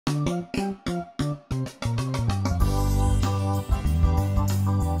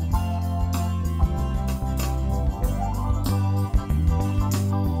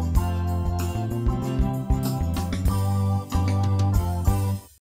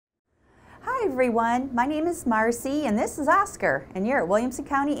everyone, my name is Marcy and this is Oscar and you're at Williamson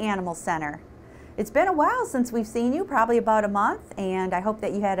County Animal Center. It's been a while since we've seen you, probably about a month, and I hope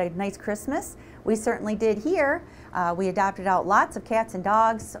that you had a nice Christmas. We certainly did here. We adopted out lots of cats and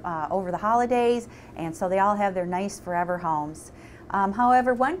dogs over the holidays, and so they all have their nice forever homes.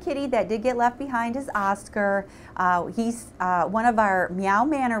 However, one kitty that did get left behind is Oscar. He's one of our Meow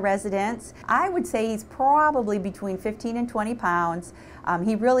Manor residents. I would say he's probably between 15 and 20 pounds.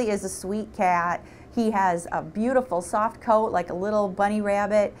 He really is a sweet cat. He has a beautiful soft coat like a little bunny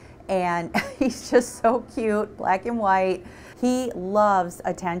rabbit, and he's just so cute, black and white. He loves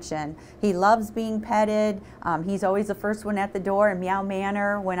attention. He loves being petted. He's always the first one at the door in Meow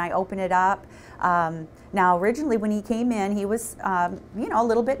Manor when I open it up. Now originally when he came in, he was you know, a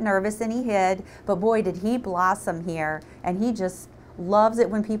little bit nervous and he hid, but boy did he blossom here, and he just loves it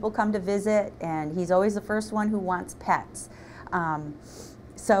when people come to visit, and he's always the first one who wants pets.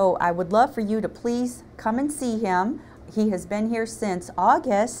 So I would love for you to please come and see him. He has been here since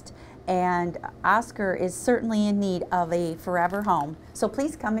August, and Oscar is certainly in need of a forever home. So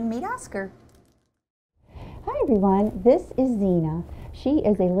please come and meet Oscar. Hi everyone, this is Zena. She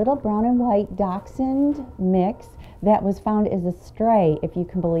is a little brown and white dachshund mix that was found as a stray, if you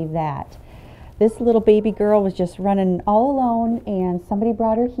can believe that. This little baby girl was just running all alone, and somebody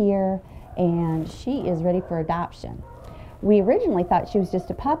brought her here, and she is ready for adoption. We originally thought she was just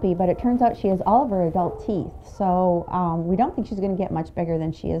a puppy, but it turns out she has all of her adult teeth. So we don't think she's going to get much bigger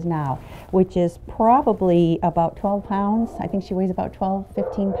than she is now, which is probably about 12 pounds. I think she weighs about 12,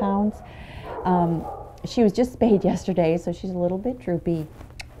 15 pounds. She was just spayed yesterday, so she's a little bit droopy.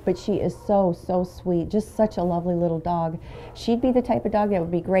 But she is so, so sweet. Just such a lovely little dog. She'd be the type of dog that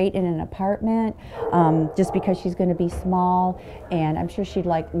would be great in an apartment, just because she's going to be small, and I'm sure she'd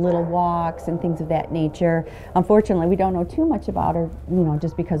like little walks and things of that nature. Unfortunately, we don't know too much about her, you know,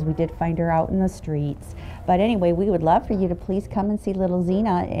 just because we did find her out in the streets. But anyway, we would love for you to please come and see little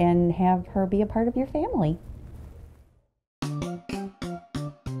Zena and have her be a part of your family.